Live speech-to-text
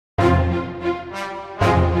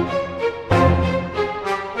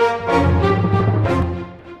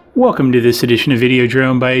Welcome to this edition of Video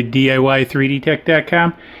Drone by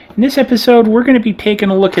DIY3DTech.com. In this episode, we're going to be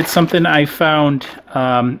taking a look at something I found.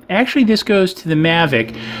 Actually, this goes to the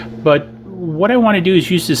Mavic, but what I want to do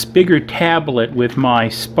is use this bigger tablet with my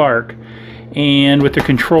Spark and with the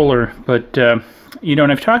controller. But, you know,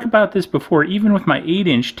 and I've talked about this before, even with my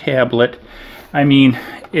 8-inch tablet, I mean,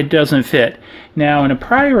 it doesn't fit. Now, in a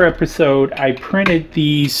prior episode, I printed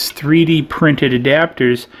these 3D printed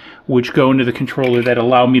adapters which go into the controller that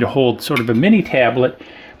allow me to hold sort of a mini tablet.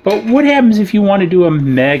 But what happens if you want to do a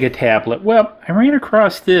mega tablet? Well, I ran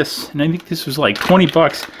across this, and I think this was like 20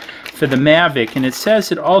 bucks for the Mavic, and it says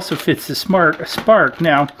it also fits the Spark.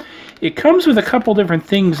 Now, it comes with a couple different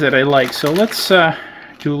things that I like, so let's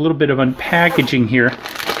do a little bit of unpackaging here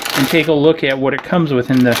and take a look at what it comes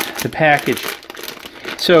with in the package.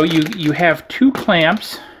 So you have two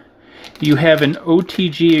clamps, you have an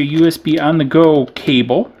OTG or USB on-the-go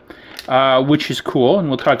cable, which is cool, and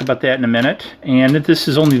we'll talk about that in a minute. And this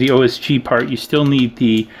is only the OSG part. You still need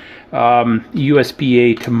the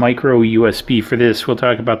USB-A to micro USB for this. We'll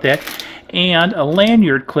talk about that. And a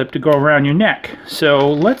lanyard clip to go around your neck.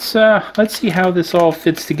 So let's see how this all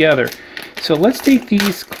fits together. So let's take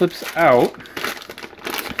these clips out,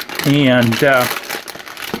 and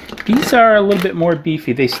these are a little bit more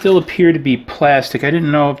beefy. They still appear to be plastic. I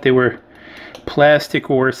didn't know if they were plastic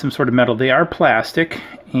or some sort of metal. They are plastic,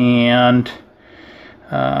 and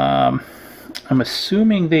I'm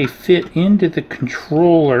assuming they fit into the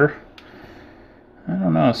controller. I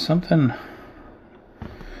don't know, something.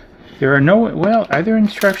 There are no, well, are there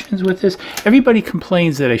instructions with this? Everybody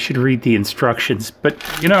complains that I should read the instructions, but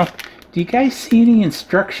you know, do you guys see any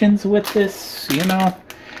instructions with this? You know,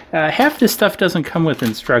 half this stuff doesn't come with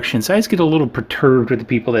instructions. I just get a little perturbed with the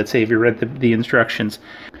people that say, have you read the instructions?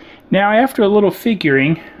 Now, after a little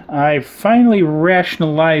figuring, I finally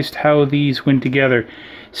rationalized how these went together.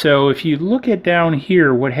 So if you look at down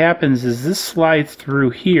here, what happens is this slides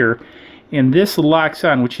through here, and this locks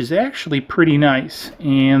on, which is actually pretty nice.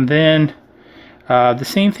 And then the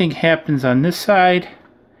same thing happens on this side,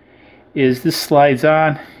 is this slides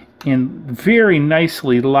on and very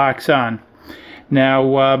nicely locks on.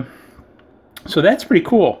 Now, so that's pretty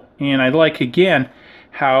cool. And I like, again,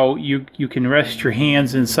 how you can rest your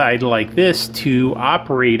hands inside like this to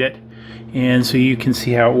operate it, and so you can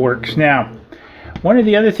see how it works. Now, one of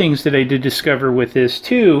the other things that I did discover with this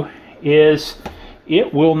too is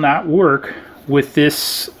it will not work with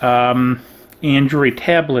this Android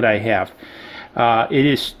tablet I have.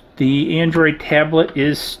 The Android tablet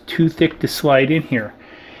is too thick to slide in here.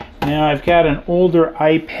 Now, I've got an older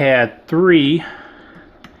iPad 3,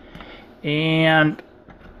 and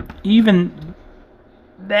even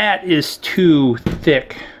that is too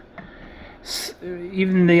thick.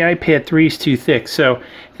 Even the iPad 3 is too thick. So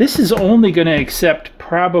this is only going to accept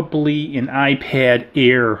probably an iPad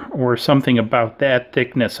Air or something about that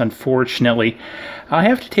thickness, unfortunately. I'll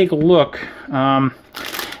have to take a look,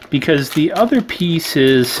 because the other piece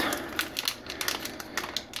is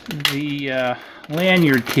the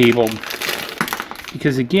lanyard cable.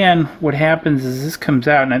 Because again, what happens is this comes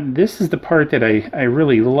out, and this is the part that I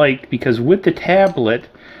really liked, because with the tablet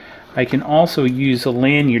I can also use a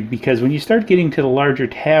lanyard, because when you start getting to the larger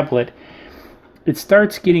tablet, it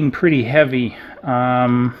starts getting pretty heavy. Let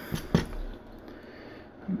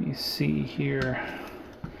me see here.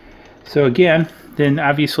 So again, then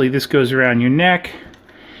obviously this goes around your neck.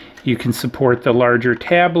 You can support the larger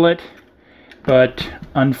tablet, but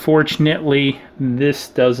unfortunately this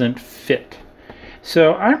doesn't fit.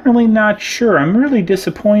 So I'm really not sure. I'm really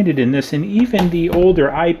disappointed in this, and even the older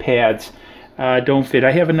iPads don't fit.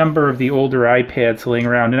 I have a number of the older iPads laying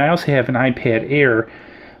around, and I also have an iPad Air,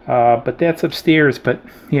 but that's upstairs. But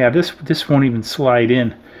yeah, this won't even slide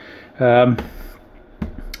in. I'm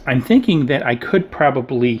thinking that I could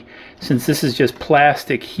probably, since this is just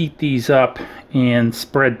plastic, heat these up and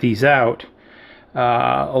spread these out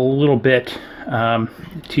a little bit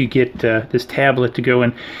to get this tablet to go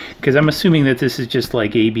in, because I'm assuming that this is just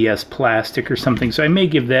like ABS plastic or something, so I may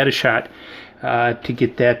give that a shot to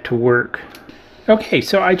get that to work. Okay,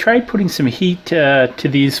 so I tried putting some heat to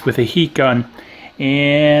these with a heat gun,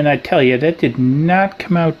 and I tell you, that did not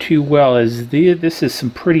come out too well, as this is some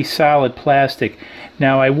pretty solid plastic.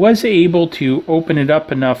 Now, I was able to open it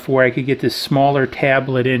up enough where I could get this smaller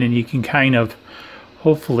tablet in, and you can kind of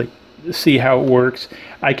hopefully see how it works.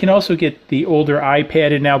 I can also get the older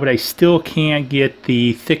iPad in now, but I still can't get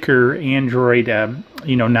the thicker Android,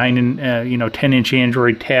 you know, 10-inch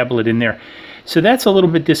Android tablet in there. So that's a little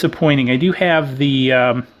bit disappointing. I do have the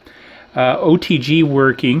OTG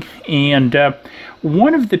working, and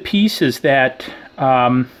one of the pieces that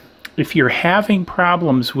if you're having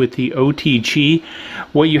problems with the OTG,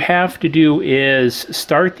 what you have to do is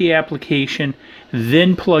start the application,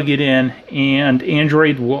 then plug it in, and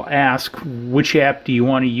Android will ask which app do you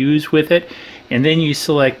want to use with it, and then you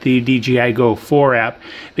select the DJI Go 4 app,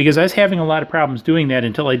 because I was having a lot of problems doing that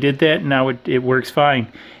until I did that, and now it works fine.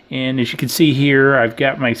 And as you can see here, I've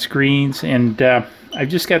got my screens, and I've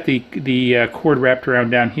just got the cord wrapped around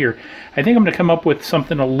down here. I think I'm going to come up with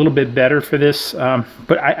something a little bit better for this,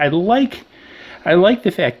 but I like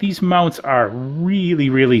the fact these mounts are really,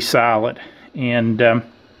 really solid, and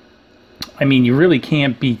I mean, you really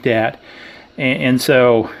can't beat that. And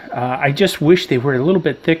so I just wish they were a little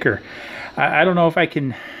bit thicker. I don't know if I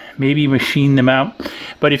can maybe machine them out,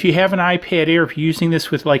 but if you have an iPad Air, if you're using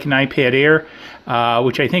this with like an iPad Air,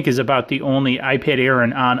 which I think is about the only iPad Air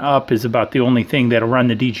and on up is about the only thing that'll run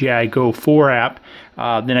the DJI Go 4 app,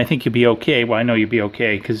 then I think you'll be okay. Well, I know you'll be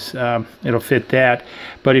okay because it'll fit that.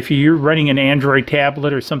 But if you're running an Android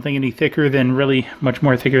tablet or something any thicker than, really much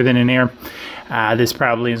more thicker than an Air, this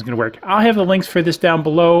probably isn't going to work. I'll have the links for this down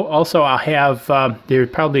below. Also, I'll have, there's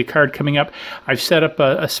probably a card coming up. I've set up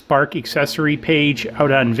a Spark accessory page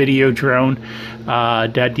out on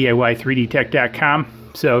videodrone.diy3dtech.com.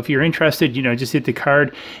 So if you're interested, you know, just hit the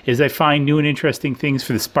card. As I find new and interesting things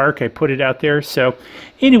for the Spark, I put it out there. So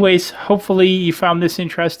anyways, hopefully you found this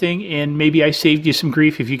interesting, and maybe I saved you some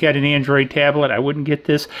grief. If you got an Android tablet, I wouldn't get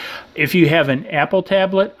this. If you have an Apple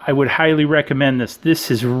tablet, I would highly recommend this.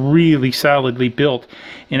 This is really solidly built.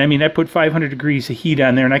 And I mean, I put 500 degrees of heat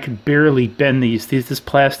on there, and I could barely bend these. This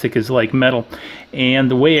plastic is like metal.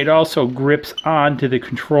 And the way it also grips onto the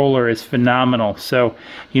controller is phenomenal. So,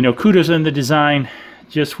 you know, kudos on the design.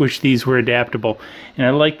 Just wish these were adaptable. And I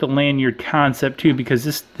like the lanyard concept too, because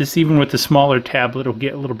this even with the smaller tablet will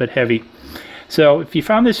get a little bit heavy. So if you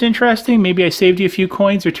found this interesting, maybe I saved you a few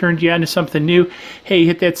coins or turned you on to something new, hey,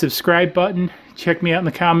 hit that subscribe button. Check me out in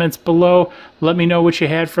the comments below. Let me know what you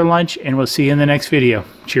had for lunch, and we'll see you in the next video.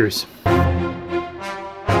 Cheers.